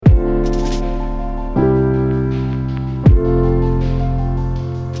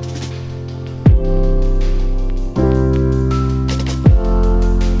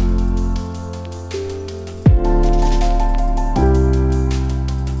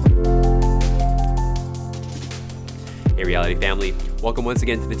Reality family. Welcome once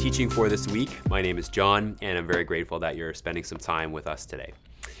again to the teaching for this week. My name is John, and I'm very grateful that you're spending some time with us today.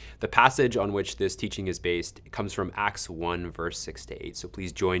 The passage on which this teaching is based comes from Acts 1, verse 6 to 8, so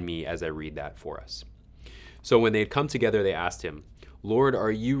please join me as I read that for us. So when they had come together, they asked him, "Lord,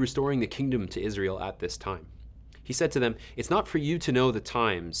 are you restoring the kingdom to Israel at this time?" He said to them, "It's not for you to know the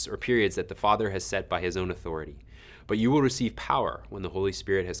times or periods that the Father has set by his own authority, but you will receive power when the Holy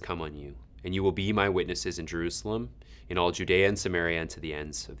Spirit has come on you, and you will be my witnesses in Jerusalem, in all Judea and Samaria, and to the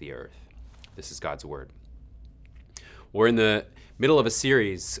ends of the earth." This is God's word. We're in the middle of a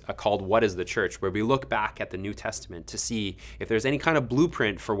series called What is the Church, where we look back at the New Testament to see if there's any kind of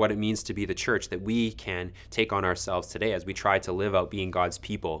blueprint for what it means to be the church that we can take on ourselves today as we try to live out being God's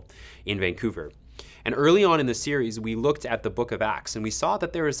people in Vancouver. And early on in the series, we looked at the book of Acts, and we saw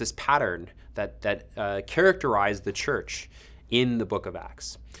that there was this pattern that characterized the church in the book of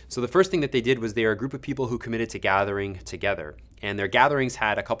Acts. So the first thing that they did was they are a group of people who committed to gathering together. And their gatherings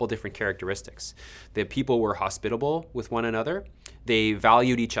had a couple different characteristics. The people were hospitable with one another. They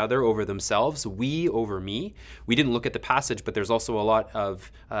valued each other over themselves, we over me. We didn't look at the passage, but there's also a lot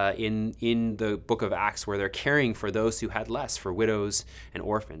of in the book of Acts where they're caring for those who had less, for widows and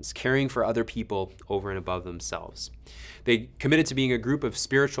orphans, caring for other people over and above themselves. They committed to being a group of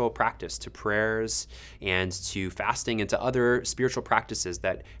spiritual practice, to prayers and to fasting and to other spiritual practices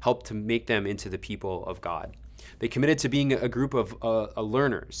that help to make them into the people of God. They committed to being a group of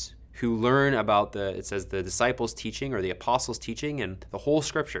learners who learn about the disciples' teaching or the apostles' teaching and the whole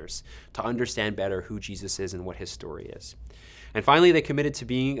scriptures to understand better who Jesus is and what his story is. And finally, they committed to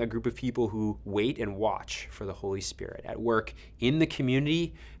being a group of people who wait and watch for the Holy Spirit at work in the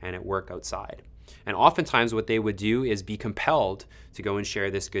community and at work outside. And oftentimes what they would do is be compelled to go and share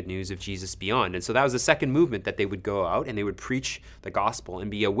this good news of Jesus beyond. And so that was the second movement, that they would go out and they would preach the gospel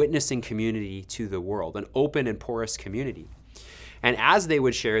and be a witnessing community to the world, an open and porous community. And as they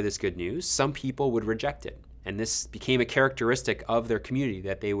would share this good news, some people would reject it. And this became a characteristic of their community,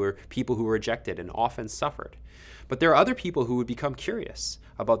 that they were people who rejected and often suffered. But there are other people who would become curious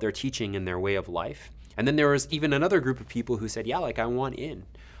about their teaching and their way of life. And then there was even another group of people who said, I want in.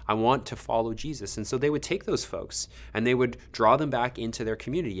 I want to follow Jesus. And so they would take those folks and they would draw them back into their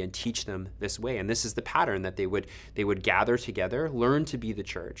community and teach them this way. And this is the pattern, that they would gather together, learn to be the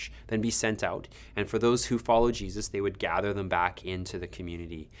church, then be sent out. And for those who follow Jesus, they would gather them back into the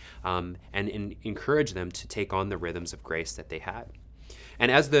community and encourage them to take on the rhythms of grace that they had. And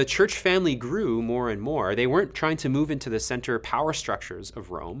as the church family grew more and more, they weren't trying to move into the center power structures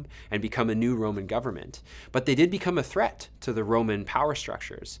of Rome and become a new Roman government, but they did become a threat to the Roman power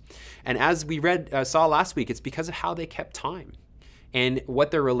structures. And as we saw last week, it's because of how they kept time and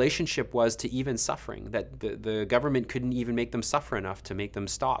what their relationship was to even suffering, that the government couldn't even make them suffer enough to make them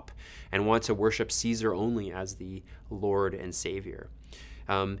stop and want to worship Caesar only as the Lord and Savior.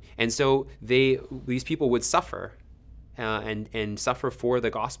 And so these people would suffer and suffer for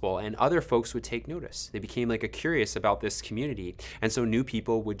the gospel, and other folks would take notice. They became curious about this community, and so new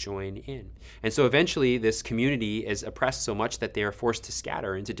people would join in. And so eventually this community is oppressed so much that they are forced to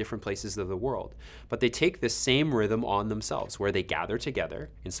scatter into different places of the world. But they take this same rhythm on themselves, where they gather together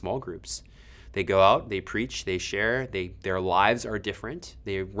in small groups. They go out, they preach, they share, their lives are different.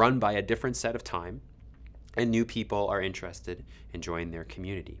 They run by a different set of time. And new people are interested in joining their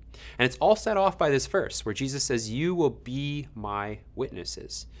community. And it's all set off by this verse where Jesus says, "You will be my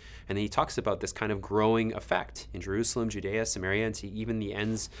witnesses." And then he talks about this kind of growing effect in Jerusalem, Judea, Samaria, and to even the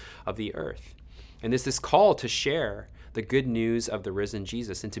ends of the earth. And there's this call to share the good news of the risen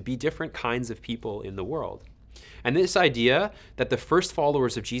Jesus and to be different kinds of people in the world. And this idea that the first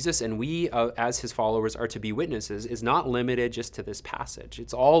followers of Jesus and we as his followers are to be witnesses is not limited just to this passage.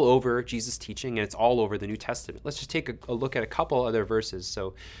 It's all over Jesus' teaching, and it's all over the New Testament. Let's just take a look at a couple other verses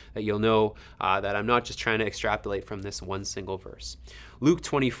so that you'll know that I'm not just trying to extrapolate from this one single verse. Luke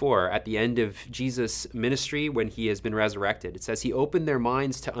 24, at the end of Jesus' ministry when he has been resurrected, it says he opened their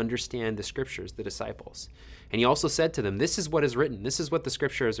minds to understand the scriptures, the disciples. And he also said to them, "This is what is written. This is what the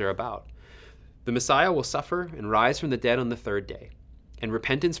scriptures are about. The Messiah will suffer and rise from the dead on the third day, and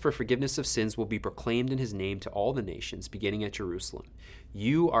repentance for forgiveness of sins will be proclaimed in his name to all the nations, beginning at Jerusalem.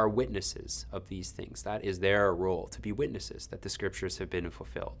 You are witnesses of these things." That is their role, to be witnesses that the scriptures have been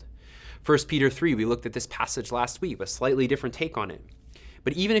fulfilled. 1 Peter 3, we looked at this passage last week, a slightly different take on it.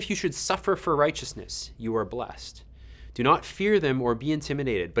 "But even if you should suffer for righteousness, you are blessed. Do not fear them or be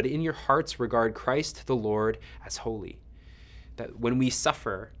intimidated, but in your hearts regard Christ the Lord as holy." That when we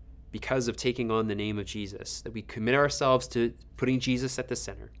suffer because of taking on the name of Jesus, that we commit ourselves to putting Jesus at the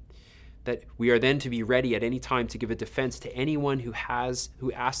center, that we are then to be ready at any time to give a defense to anyone who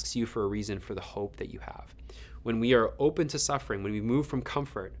asks you for a reason for the hope that you have. When we are open to suffering, when we move from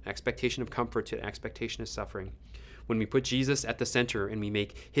comfort, expectation of comfort, to an expectation of suffering, when we put Jesus at the center and we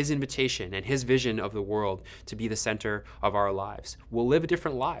make his invitation and his vision of the world to be the center of our lives, we'll live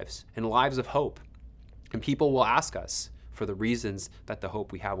different lives and lives of hope. And people will ask us for the reasons that the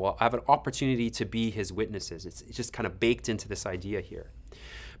hope we have. We'll have an opportunity to be his witnesses. It's just kind of baked into this idea here.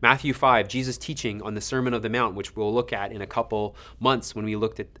 Matthew 5, Jesus teaching on the Sermon on the Mount, which we'll look at in a couple months when we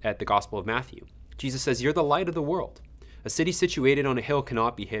looked at the Gospel of Matthew. Jesus says, "You're the light of the world. A city situated on a hill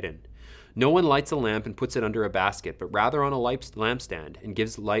cannot be hidden. No one lights a lamp and puts it under a basket, but rather on a lampstand, and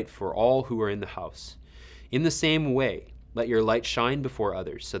gives light for all who are in the house. In the same way, let your light shine before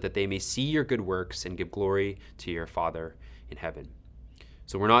others, so that they may see your good works and give glory to your Father in heaven."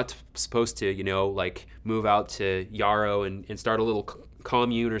 So we're not supposed to, move out to Yarrow and start a little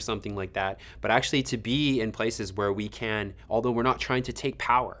commune or something like that, but actually to be in places where we can, although we're not trying to take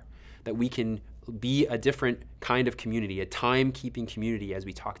power, that we can be a different kind of community, a time-keeping community, as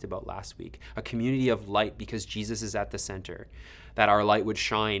we talked about last week, a community of light because Jesus is at the center, that our light would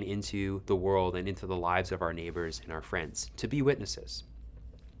shine into the world and into the lives of our neighbors and our friends, to be witnesses.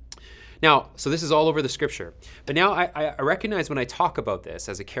 Now, so this is all over the scripture. But now I recognize when I talk about this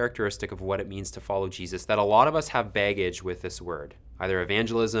as a characteristic of what it means to follow Jesus, that a lot of us have baggage with this word, either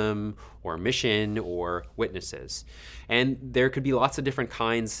evangelism or mission or witnesses. And there could be lots of different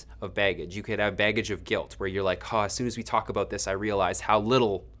kinds of baggage. You could have baggage of guilt, where you're like, as soon as we talk about this, I realize how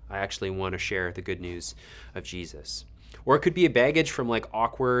little I actually want to share the good news of Jesus. Or it could be a baggage from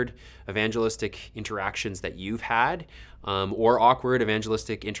awkward evangelistic interactions that you've had, or awkward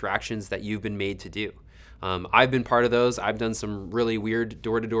evangelistic interactions that you've been made to do. I've been part of those. I've done some really weird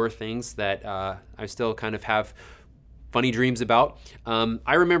door-to-door things that I still kind of have funny dreams about.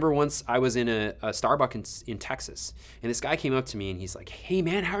 I remember once I was in a Starbucks in Texas, and this guy came up to me and he's like, "Hey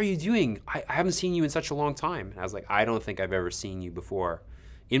man, how are you doing? I haven't seen you in such a long time." And I was like, "I don't think I've ever seen you before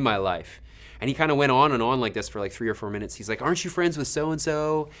in my life." And he kind of went on and on like this for 3 or 4 minutes. He's like, "Aren't you friends with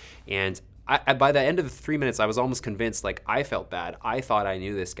so-and-so?" And by the end of the 3 minutes, I was almost convinced, I felt bad. I thought I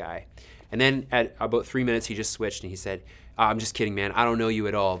knew this guy. And then at about 3 minutes, he just switched and he said, "I'm just kidding, man. I don't know you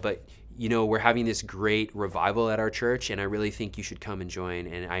at all. But, we're having this great revival at our church, and I really think you should come and join.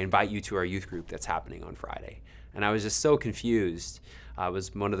 And I invite you to our youth group that's happening on Friday." And I was just so confused. It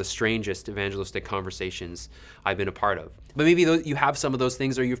was one of the strangest evangelistic conversations I've been a part of. But maybe you have some of those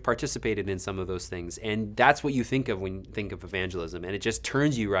things, or you've participated in some of those things, and that's what you think of when you think of evangelism, and it just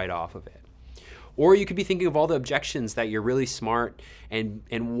turns you right off of it. Or you could be thinking of all the objections that your really smart and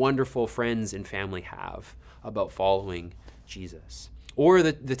wonderful friends and family have about following Jesus. Or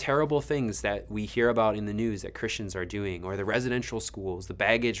the terrible things that we hear about in the news that Christians are doing, or the residential schools, the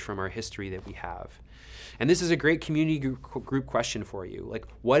baggage from our history that we have. And this is a great community group question for you.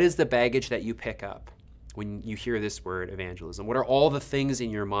 What is the baggage that you pick up when you hear this word evangelism? What are all the things in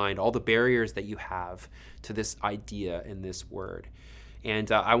your mind, all the barriers that you have to this idea and this word?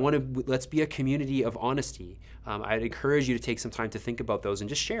 And let's be a community of honesty. I'd encourage you to take some time to think about those and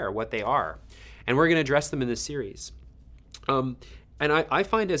just share what they are. And we're going to address them in this series. And I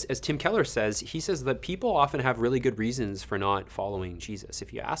find, as Tim Keller says, he says that people often have really good reasons for not following Jesus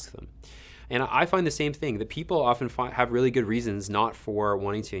if you ask them. And I find the same thing, that people often have really good reasons not for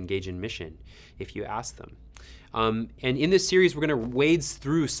wanting to engage in mission if you ask them. And in this series, we're going to wade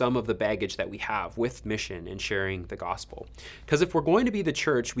through some of the baggage that we have with mission and sharing the gospel. Because if we're going to be the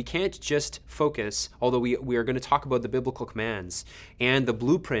church, we can't just focus, although we are going to talk about the biblical commands and the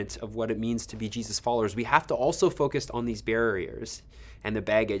blueprint of what it means to be Jesus followers, we have to also focus on these barriers and the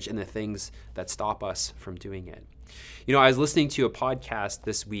baggage and the things that stop us from doing it. I was listening to a podcast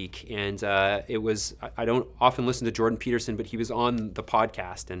this week, and I don't often listen to Jordan Peterson, but he was on the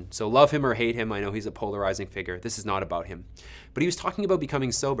podcast. And so love him or hate him, I know he's a polarizing figure. This is not about him. But he was talking about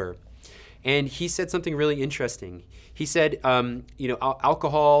becoming sober. And he said something really interesting. He said,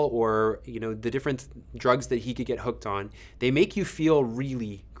 alcohol or, the different drugs that he could get hooked on, they make you feel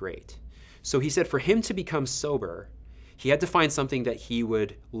really great. So he said for him to become sober, he had to find something that he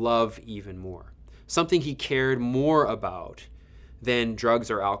would love even more. Something he cared more about than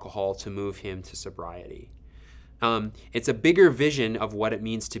drugs or alcohol to move him to sobriety. It's a bigger vision of what it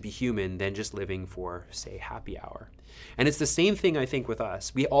means to be human than just living for, say, happy hour. And it's the same thing, I think, with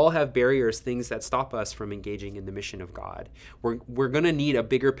us. We all have barriers, things that stop us from engaging in the mission of God. We're going to need a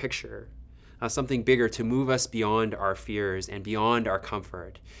bigger picture, something bigger to move us beyond our fears and beyond our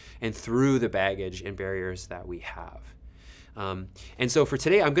comfort and through the baggage and barriers that we have. And so for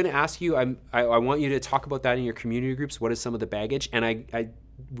today, I'm going to ask you, I want you to talk about that in your community groups. What is some of the baggage? And I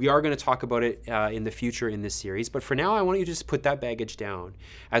we are going to talk about it in the future in this series. But for now, I want you to just put that baggage down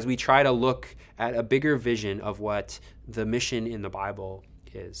as we try to look at a bigger vision of what the mission in the Bible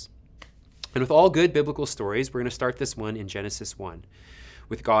is. And with all good biblical stories, we're going to start this one in Genesis 1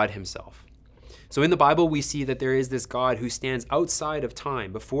 with God himself. So in the Bible, we see that there is this God who stands outside of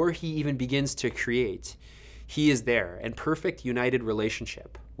time. Before he even begins to create, he is there in perfect united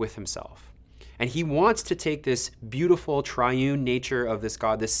relationship with himself. And he wants to take this beautiful triune nature of this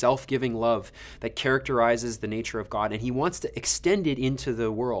God, this self-giving love that characterizes the nature of God, and he wants to extend it into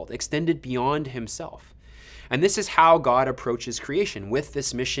the world, extend it beyond himself. And this is how God approaches creation, with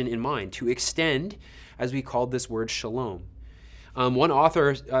this mission in mind, to extend, as we called this word, shalom. One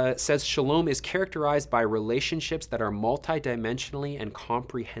author says shalom is characterized by relationships that are multidimensionally and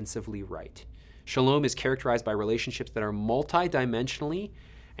comprehensively right. Shalom is characterized by relationships that are multidimensionally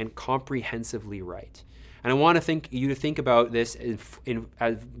and comprehensively right. And I want you to think about this in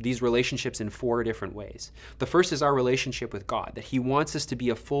these relationships in 4 different ways. The first is our relationship with God, that he wants us to be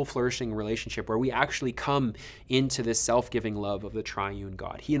a full flourishing relationship where we actually come into this self-giving love of the triune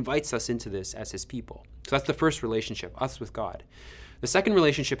God. He invites us into this as his people. So that's the first relationship, us with God. The second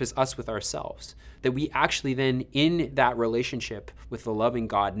relationship is us with ourselves, that we actually then, in that relationship with the loving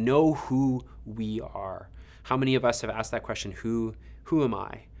God, know who we are. How many of us have asked that question, who am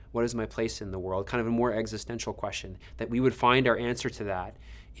I? What is my place in the world? Kind of a more existential question, that we would find our answer to that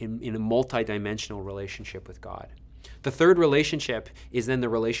in a multidimensional relationship with God. The third relationship is then the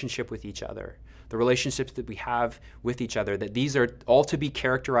relationship with each other, the relationships that we have with each other, that these are all to be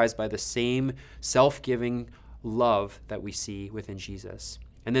characterized by the same self-giving love that we see within Jesus.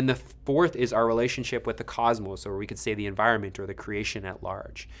 And then the fourth is our relationship with the cosmos, or we could say the environment or the creation at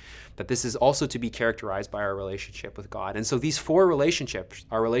large. That this is also to be characterized by our relationship with God. And so these 4 relationships,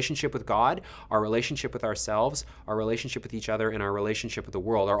 our relationship with God, our relationship with ourselves, our relationship with each other, and our relationship with the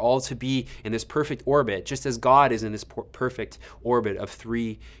world are all to be in this perfect orbit, just as God is in this perfect orbit of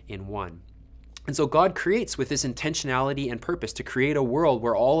 3 in 1. And so God creates with this intentionality and purpose to create a world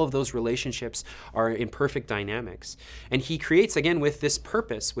where all of those relationships are in perfect dynamics. And he creates, again, with this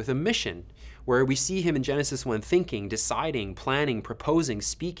purpose, with a mission, where we see him in Genesis 1 thinking, deciding, planning, proposing,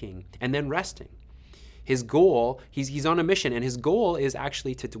 speaking, and then resting. His goal, he's on a mission, and his goal is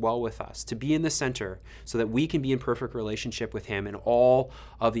actually to dwell with us, to be in the center so that we can be in perfect relationship with him, and all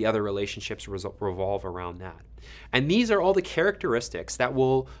of the other relationships revolve around that. And these are all the characteristics that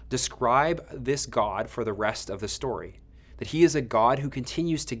will describe this God for the rest of the story, that he is a God who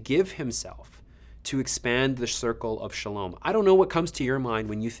continues to give himself to expand the circle of shalom. I don't know what comes to your mind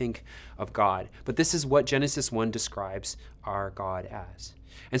when you think of God, but this is what Genesis 1 describes our God as.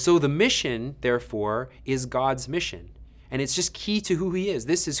 And so the mission, therefore, is God's mission. And it's just key to who he is.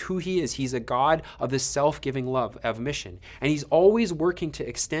 This is who he is. He's a God of the self-giving love of mission. And he's always working to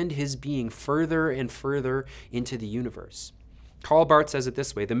extend his being further and further into the universe. Karl Barth says it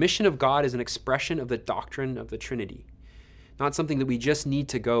this way: the mission of God is an expression of the doctrine of the Trinity, not something that we just need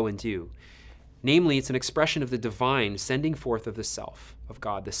to go and do. Namely, it's an expression of the divine sending forth of the self of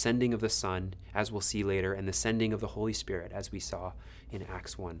God, the sending of the Son, as we'll see later, and the sending of the Holy Spirit, as we saw in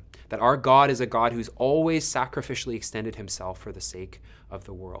Acts 1. That our God is a God who's always sacrificially extended himself for the sake of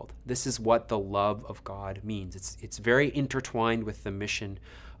the world. This is what the love of God means. It's very intertwined with the mission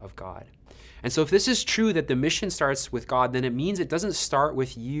of God. And so if this is true, that the mission starts with God, then it means it doesn't start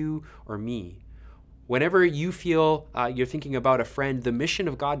with you or me. Whenever you feel you're thinking about a friend, the mission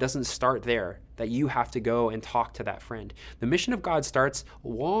of God doesn't start there, that you have to go and talk to that friend. The mission of God starts a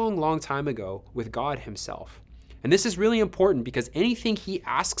long, long time ago with God himself. And this is really important because anything he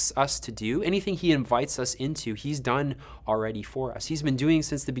asks us to do, anything he invites us into, he's done already for us. He's been doing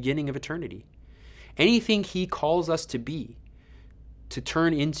since the beginning of eternity. Anything he calls us to be, to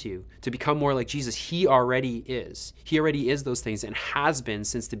turn into, to become more like Jesus, he already is. He already is those things and has been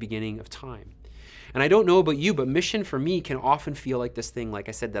since the beginning of time. And I don't know about you, but mission for me can often feel like this thing, like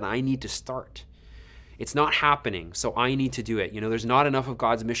I said, that I need to start. It's not happening, so I need to do it. There's not enough of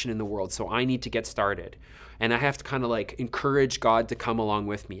God's mission in the world, so I need to get started. And I have to kind of like encourage God to come along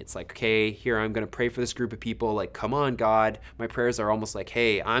with me. It's like, okay, here, I'm going to pray for this group of people. Like, come on, God. My prayers are almost like,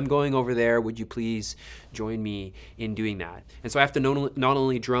 hey, I'm going over there. Would you please join me in doing that? And so I have to not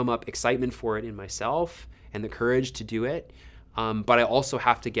only drum up excitement for it in myself and the courage to do it, but I also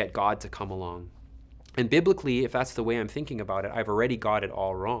have to get God to come along. And biblically, if that's the way I'm thinking about it, I've already got it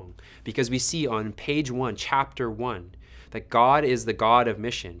all wrong. Because we see on page 1, chapter 1, that God is the God of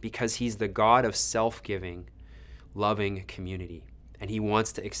mission because he's the God of self-giving, loving community. And he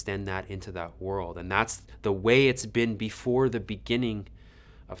wants to extend that into that world. And that's the way it's been before the beginning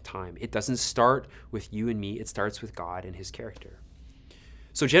of time. It doesn't start with you and me. It starts with God and his character.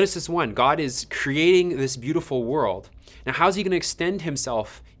 So Genesis 1, God is creating this beautiful world. Now, how's he going to extend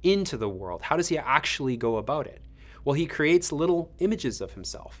himself into the world? How does he actually go about it? Well, he creates little images of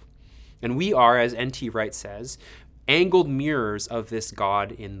himself. And we are, as N.T. Wright says, angled mirrors of this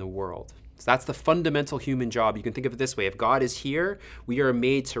God in the world. So that's the fundamental human job. You can think of it this way. If God is here, we are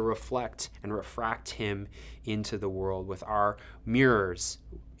made to reflect and refract him into the world with our mirrors,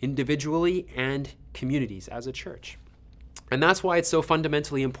 individually and communities as a church. And that's why it's so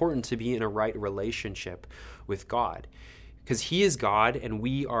fundamentally important to be in a right relationship with God, because he is God and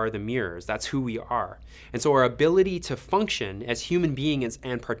we are the mirrors. That's who we are. And so our ability to function as human beings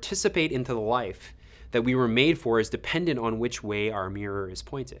and participate into the life that we were made for is dependent on which way our mirror is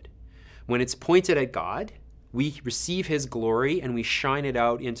pointed. When it's pointed at God, we receive his glory and we shine it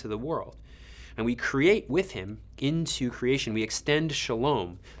out into the world. And we create with him into creation. We extend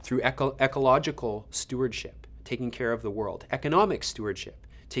shalom through ecological stewardship, taking care of the world, economic stewardship,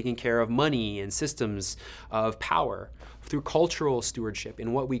 taking care of money and systems of power, through cultural stewardship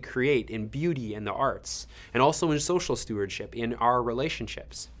in what we create, in beauty and the arts, and also in social stewardship in our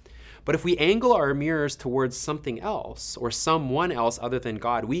relationships. But if we angle our mirrors towards something else or someone else other than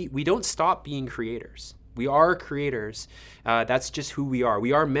God, we don't stop being creators. We are creators. That's just who we are.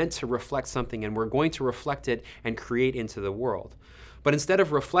 We are meant to reflect something, and we're going to reflect it and create into the world. But instead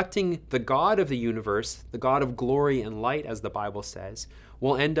of reflecting the God of the universe, the God of glory and light, as the Bible says,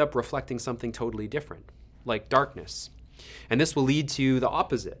 we'll end up reflecting something totally different, like darkness. And this will lead to the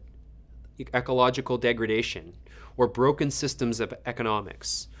opposite, ecological degradation, or broken systems of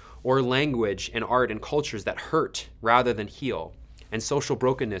economics, or language and art and cultures that hurt rather than heal, and social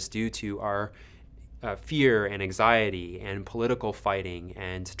brokenness due to our fear and anxiety and political fighting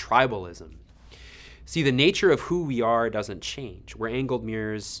and tribalism. See, the nature of who we are doesn't change. We're angled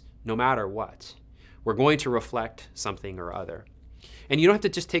mirrors no matter what. We're going to reflect something or other. And you don't have to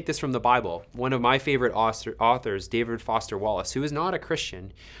just take this from the Bible. One of my favorite authors, David Foster Wallace, who is not a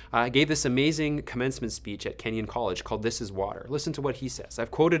Christian, gave this amazing commencement speech at Kenyon College called "This is Water." Listen to what he says.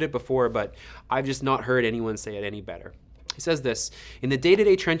 I've quoted it before, but I've just not heard anyone say it any better. He says this: "In the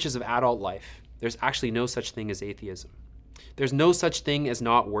day-to-day trenches of adult life, there's actually no such thing as atheism. There's no such thing as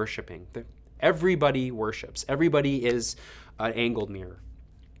not worshiping. Everybody worships. Everybody is an angled mirror.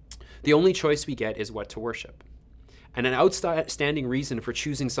 The only choice we get is what to worship. And an outstanding reason for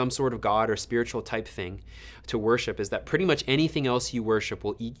choosing some sort of God or spiritual type thing to worship is that pretty much anything else you worship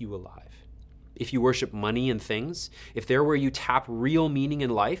will eat you alive. If you worship money and things, if they're where you tap real meaning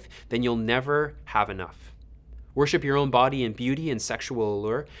in life, then you'll never have enough. Worship your own body and beauty and sexual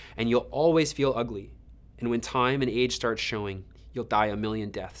allure, and you'll always feel ugly. And when time and age start showing, you'll die a million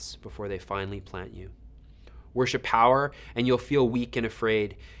deaths before they finally plant you. Worship power, and you'll feel weak and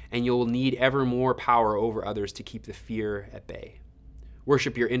afraid, and you'll need ever more power over others to keep the fear at bay.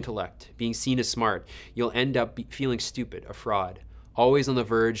 Worship your intellect, being seen as smart. You'll end up feeling stupid, a fraud, always on the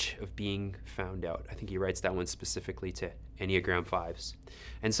verge of being found out." I think he writes that one specifically to Enneagram 5s,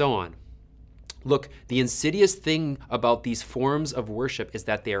 and so on. Look, the insidious thing about these forms of worship is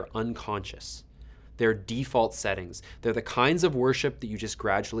that they are unconscious. They're default settings. They're the kinds of worship that you just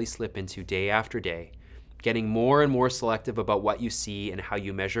gradually slip into day after day, getting more and more selective about what you see and how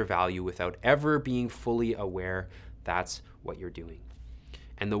you measure value without ever being fully aware that's what you're doing.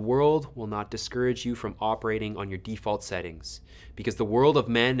 And the world will not discourage you from operating on your default settings, because the world of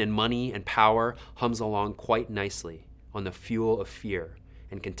men and money and power hums along quite nicely on the fuel of fear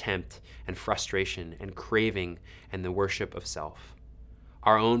and contempt and frustration and craving and the worship of self.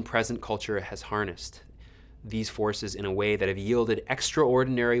 Our own present culture has harnessed these forces in a way that have yielded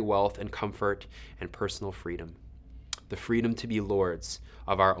extraordinary wealth and comfort and personal freedom. The freedom to be lords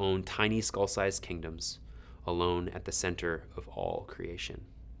of our own tiny skull-sized kingdoms, alone at the center of all creation.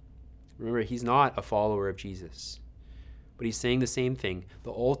 Remember, he's not a follower of Jesus, but he's saying the same thing.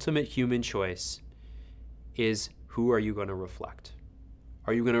 The ultimate human choice is, who are you going to reflect?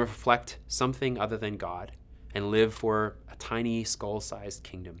 Are you going to reflect something other than God and live for a tiny skull-sized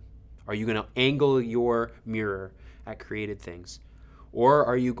kingdom? Are you going to angle your mirror at created things? Or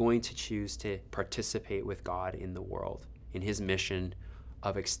are you going to choose to participate with God in the world, in his mission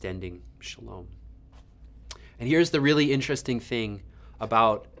of extending shalom? And here's the really interesting thing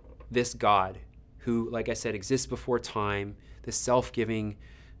about this God who, like I said, exists before time, this self-giving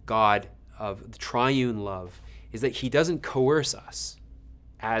God of the triune love, is that he doesn't coerce us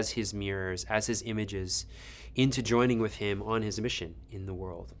as his mirrors, as his images, into joining with him on his mission in the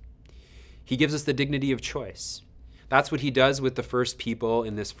world. He gives us the dignity of choice. That's what he does with the first people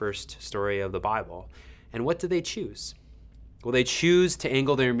in this first story of the Bible. And what do they choose? Well, they choose to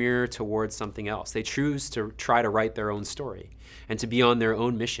angle their mirror towards something else. They choose to try to write their own story and to be on their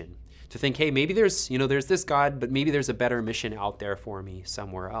own mission, to think, hey, maybe there's this God, but maybe there's a better mission out there for me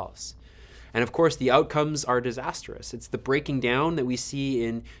somewhere else. And of course, the outcomes are disastrous. It's the breaking down that we see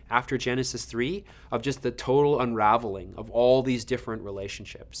in after Genesis 3 of just the total unraveling of all these different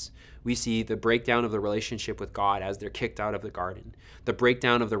relationships. We see the breakdown of the relationship with God as they're kicked out of the garden, the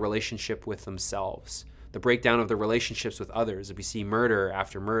breakdown of the relationship with themselves, the breakdown of the relationships with others. We see murder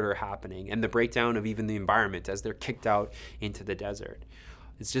after murder happening, and the breakdown of even the environment as they're kicked out into the desert.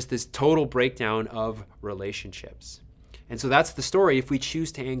 It's just this total breakdown of relationships. And so that's the story if we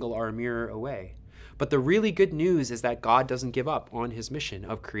choose to angle our mirror away. But the really good news is that God doesn't give up on his mission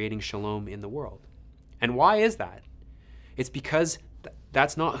of creating shalom in the world. And why is that? It's because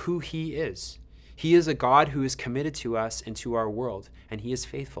that's not who he is. He is a God who is committed to us and to our world, and he is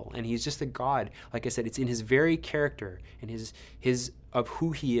faithful. And he's just a God, like I said, it's in his very character and his of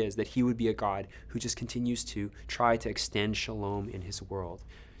who he is that he would be a God who just continues to try to extend shalom in his world,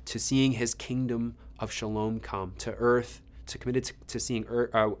 to seeing his kingdom of shalom come to earth, to committed to seeing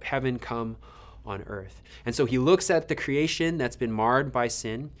heaven come on earth. And so he looks at the creation that's been marred by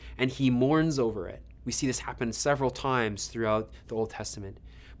sin, and he mourns over it. We see this happen several times throughout the Old Testament.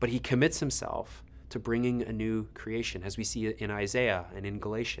 But he commits himself to bringing a new creation, as we see it in Isaiah and in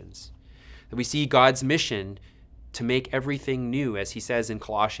Galatians. That we see God's mission to make everything new, as he says in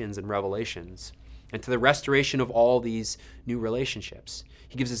Colossians and Revelations, and to the restoration of all these new relationships.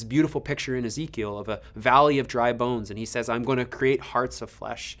 He gives this beautiful picture in Ezekiel of a valley of dry bones, and he says, I'm going to create hearts of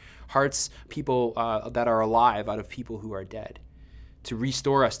flesh, hearts, people that are alive out of people who are dead, to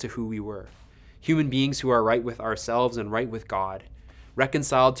restore us to who we were. Human beings who are right with ourselves and right with God,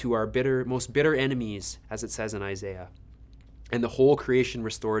 reconciled to our most bitter enemies, as it says in Isaiah, and the whole creation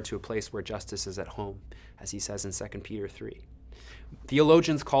restored to a place where justice is at home, as he says in 2 Peter 3.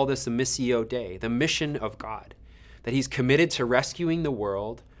 Theologians call this a Missio Dei, the mission of God, that he's committed to rescuing the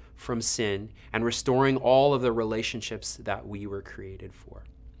world from sin and restoring all of the relationships that we were created for.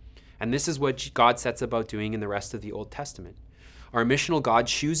 And this is what God sets about doing in the rest of the Old Testament. Our missional God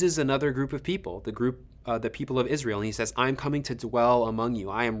chooses another group of people, the people of Israel, and he says, I'm coming to dwell among you.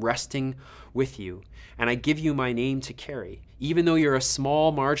 I am resting with you, and I give you my name to carry. Even though you're a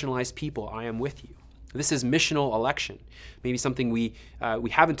small, marginalized people, I am with you. This is missional election, maybe something we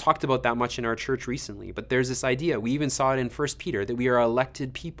haven't talked about that much in our church recently, but there's this idea. We even saw it in 1 Peter, that we are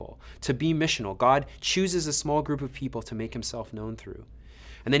elected people to be missional. God chooses a small group of people to make himself known through.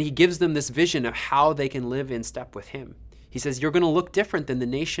 And then he gives them this vision of how they can live in step with him. He says, you're going to look different than the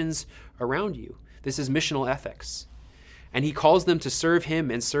nations around you. This is missional ethics. And he calls them to serve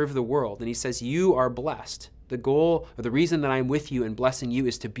him and serve the world. And he says, you are blessed. The goal, or the reason that I'm with you and blessing you,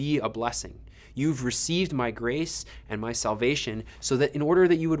 is to be a blessing. You've received my grace and my salvation so that in order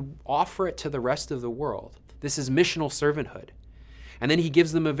that you would offer it to the rest of the world. This is missional servanthood. And then he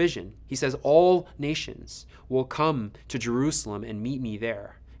gives them a vision. He says, all nations will come to Jerusalem and meet me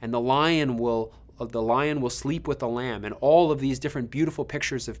there. And the lion will sleep with the lamb, and all of these different beautiful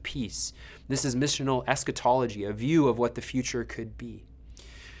pictures of peace. This is missional eschatology, a view of what the future could be.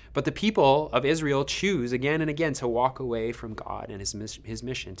 But the people of Israel choose again and again to walk away from God and his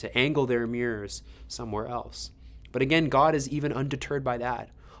mission, to angle their mirrors somewhere else. But again, God is even undeterred by that.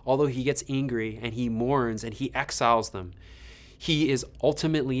 Although he gets angry and he mourns and he exiles them, he is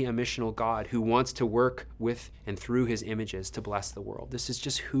ultimately a missional God who wants to work with and through his images to bless the world. This is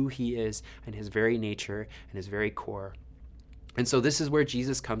just who he is and his very nature and his very core. And so this is where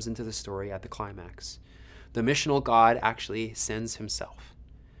Jesus comes into the story at the climax. The missional God actually sends himself.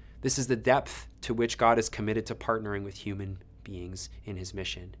 This is the depth to which God is committed to partnering with human beings in his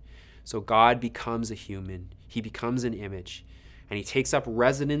mission. So God becomes a human. He becomes an image. And he takes up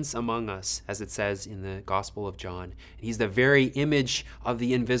residence among us, as it says in the Gospel of John. And he's the very image of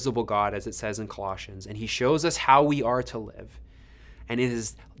the invisible God, as it says in Colossians. And he shows us how we are to live. And in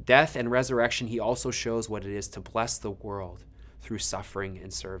his death and resurrection, he also shows what it is to bless the world through suffering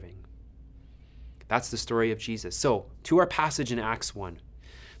and serving. That's the story of Jesus. So, to our passage in Acts 1.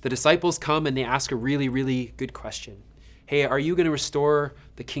 The disciples come and they ask a really, really good question. Hey, are you going to restore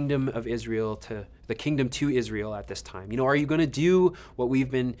the kingdom of Israel to Israel at this time? Are you going to do what we've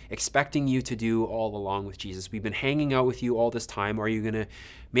been expecting you to do all along with Jesus? We've been hanging out with you all this time. Are you going to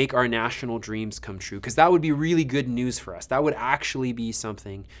make our national dreams come true? Because that would be really good news for us. That would actually be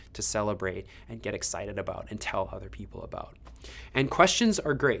something to celebrate and get excited about and tell other people about. And questions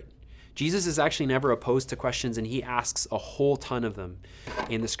are great. Jesus is actually never opposed to questions, and he asks a whole ton of them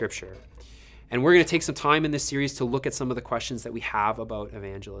in the scripture. And we're going to take some time in this series to look at some of the questions that we have about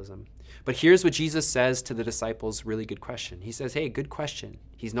evangelism. But here's what Jesus says to the disciples, really good question. He says, hey, good question.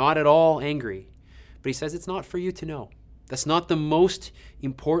 He's not at all angry, but he says it's not for you to know. That's not the most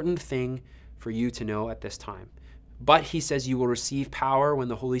important thing for you to know at this time. But he says you will receive power when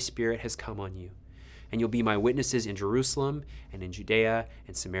the Holy Spirit has come on you. And you'll be my witnesses in Jerusalem and in Judea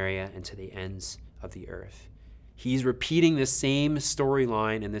and Samaria and to the ends of the earth. He's repeating the same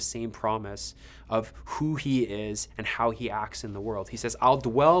storyline and the same promise of who he is and how he acts in the world. He says, I'll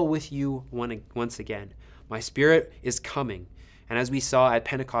dwell with you once again. My Spirit is coming. And as we saw at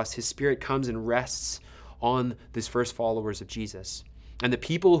Pentecost, his Spirit comes and rests on these first followers of Jesus. And the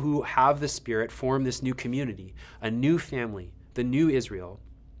people who have the Spirit form this new community, a new family, the new Israel.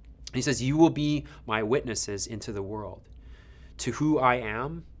 He says, you will be my witnesses into the world, to who I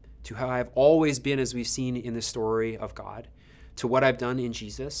am, to how I've always been, as we've seen in the story of God, to what I've done in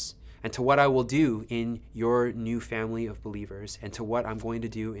Jesus, and to what I will do in your new family of believers, and to what I'm going to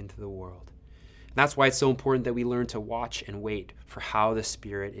do into the world. And that's why it's so important that we learn to watch and wait for how the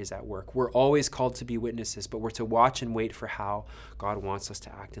Spirit is at work. We're always called to be witnesses, but we're to watch and wait for how God wants us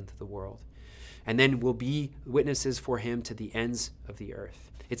to act into the world. And then we'll be witnesses for him to the ends of the earth.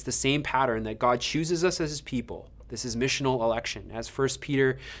 It's the same pattern that God chooses us as his people. This is missional election. As 1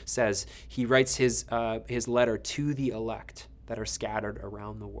 Peter says, he writes his letter to the elect that are scattered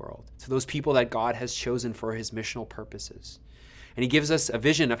around the world, to those people that God has chosen for his missional purposes. And he gives us a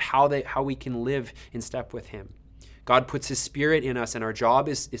vision of how we can live in step with him. God puts his Spirit in us, and our job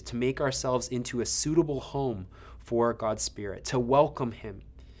is to make ourselves into a suitable home for God's Spirit, to welcome him,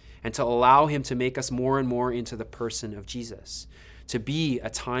 and to allow him to make us more and more into the person of Jesus, to be a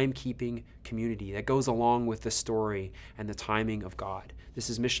time-keeping community that goes along with the story and the timing of God. This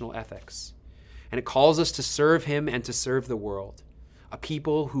is missional ethics. And it calls us to serve him and to serve the world, a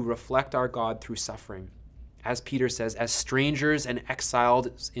people who reflect our God through suffering. As Peter says, as strangers and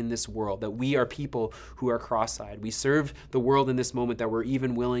exiled in this world, that we are people who are cross-eyed. We serve the world in this moment that we're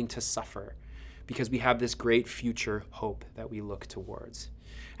even willing to suffer because we have this great future hope that we look towards.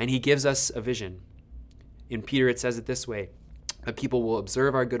 And he gives us a vision. In Peter, it says it this way, that people will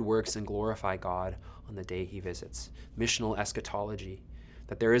observe our good works and glorify God on the day he visits. Missional eschatology,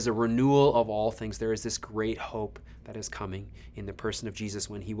 that there is a renewal of all things. There is this great hope that is coming in the person of Jesus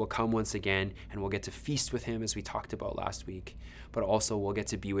when he will come once again, and we'll get to feast with him as we talked about last week, but also we'll get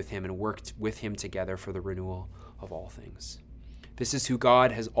to be with him and work with him together for the renewal of all things. This is who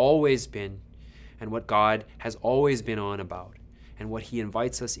God has always been and what God has always been on about and what he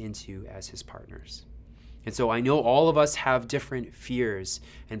invites us into as his partners. And so I know all of us have different fears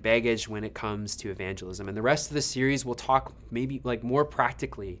and baggage when it comes to evangelism. And the rest of the series will talk maybe more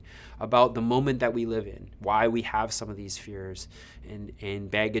practically about the moment that we live in, why we have some of these fears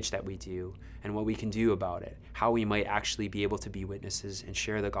and baggage that we do, and what we can do about it, how we might actually be able to be witnesses and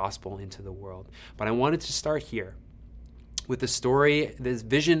share the gospel into the world. But I wanted to start here with the story, this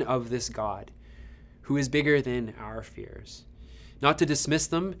vision of this God who is bigger than our fears. Not to dismiss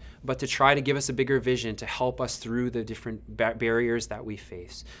them, but to try to give us a bigger vision to help us through the different barriers that we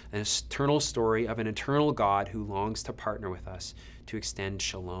face. An eternal story of an eternal God who longs to partner with us to extend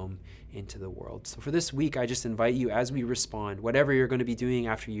shalom into the world. So for this week, I just invite you, as we respond, whatever you're going to be doing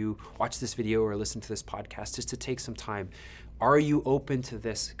after you watch this video or listen to this podcast, just to take some time. Are you open to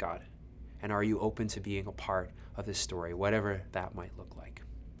this, God? And are you open to being a part of this story, whatever that might look like?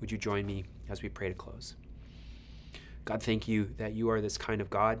 Would you join me as we pray to close? God, thank you that you are this kind of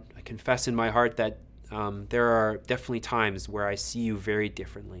God. I confess in my heart that there are definitely times where I see you very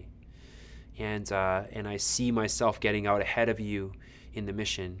differently. And I see myself getting out ahead of you in the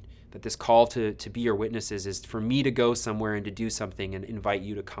mission, that this call to be your witnesses is for me to go somewhere and to do something and invite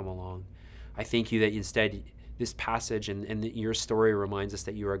you to come along. I thank you that instead this passage and your story reminds us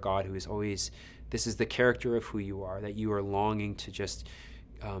that you are a God who is always, this is the character of who you are, that you are longing to just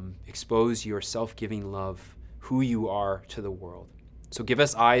expose your self-giving love, who you are, to the world. So give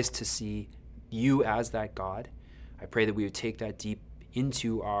us eyes to see you as that God. I pray that we would take that deep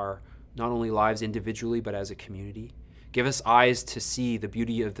into our not only lives individually, but as a community. Give us eyes to see the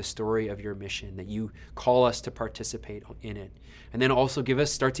beauty of the story of your mission, that you call us to participate in it. And then also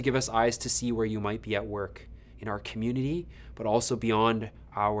start to give us eyes to see where you might be at work in our community, but also beyond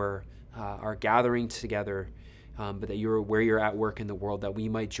our gathering together, but that where you're at work in the world, that we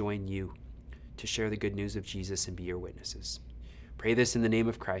might join you to share the good news of Jesus and be your witnesses. Pray this in the name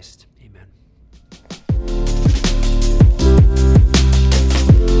of Christ. Amen.